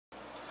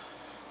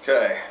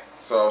Okay,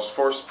 so I was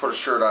forced to put a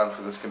shirt on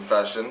for this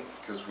confession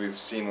because we've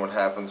seen what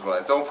happens when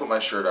I don't put my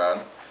shirt on.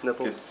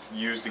 Nipples. It's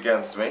used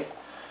against me.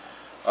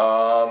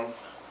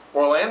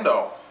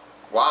 Orlando.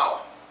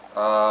 Wow.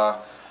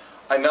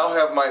 I now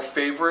have my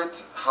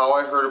favorite How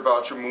I Heard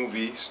About Your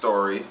movie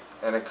story,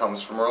 and it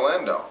comes from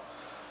Orlando.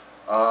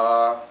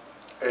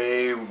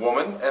 A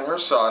woman and her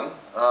son,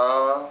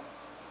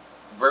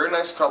 very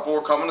nice couple,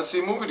 were coming to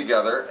see a movie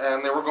together,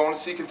 and they were going to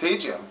see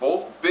Contagion.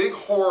 Both big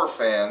horror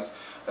fans,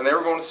 and they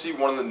were going to see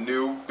one of the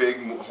new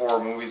big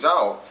horror movies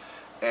out.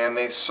 And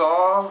they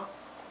saw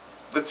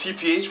the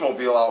TPH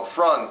mobile out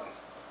front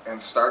and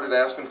started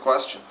asking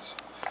questions.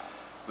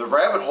 The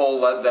rabbit hole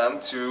led them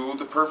to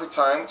the perfect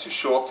time to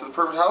show up to the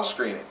perfect house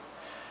screening.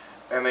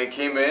 And they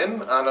came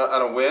in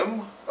on a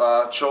whim,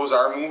 chose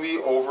our movie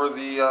over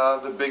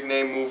the big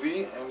name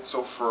movie, and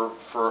so for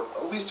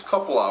at least a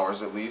couple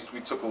hours at least, we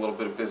took a little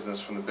bit of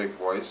business from the big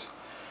boys.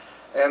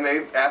 And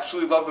they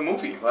absolutely loved the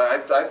movie.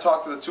 I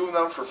talked to the two of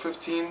them for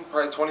 15,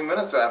 probably 20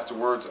 minutes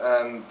afterwards,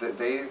 and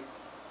they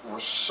were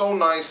so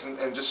nice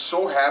and just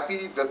so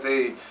happy that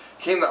they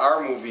came to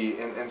our movie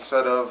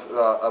instead of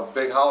a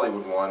big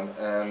Hollywood one.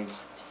 And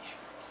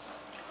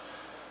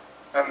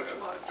I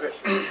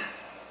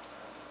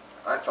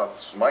thought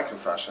this was my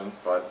confession,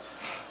 but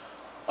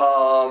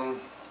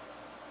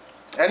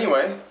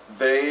anyway,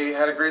 they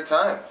had a great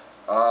time.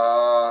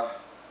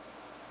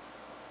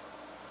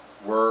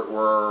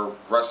 We're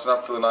resting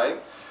up for the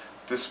night.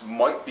 This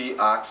might be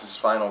Ox's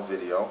final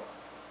video.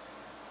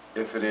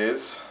 If it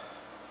is,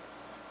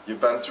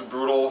 you've been through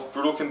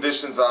brutal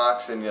conditions,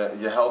 Ox, and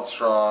you held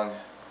strong.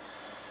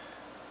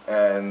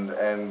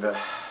 And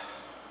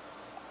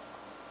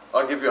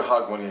I'll give you a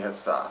hug when you hit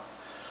stop.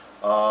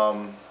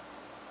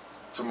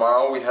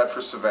 Tomorrow we head for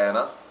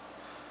Savannah,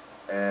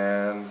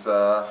 and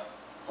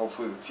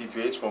hopefully the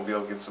TPH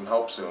mobile gets some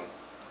help soon,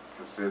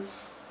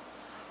 because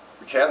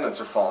the cabinets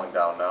are falling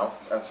down now.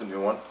 That's a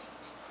new one.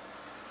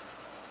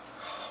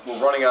 We're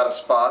running out of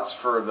spots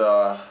for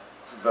the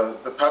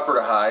pepper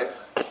to hide,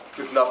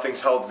 because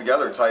nothing's held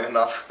together tight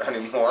enough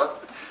anymore.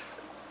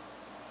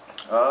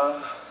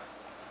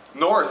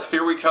 North,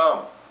 here we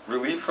come.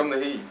 Relief from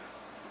the heat.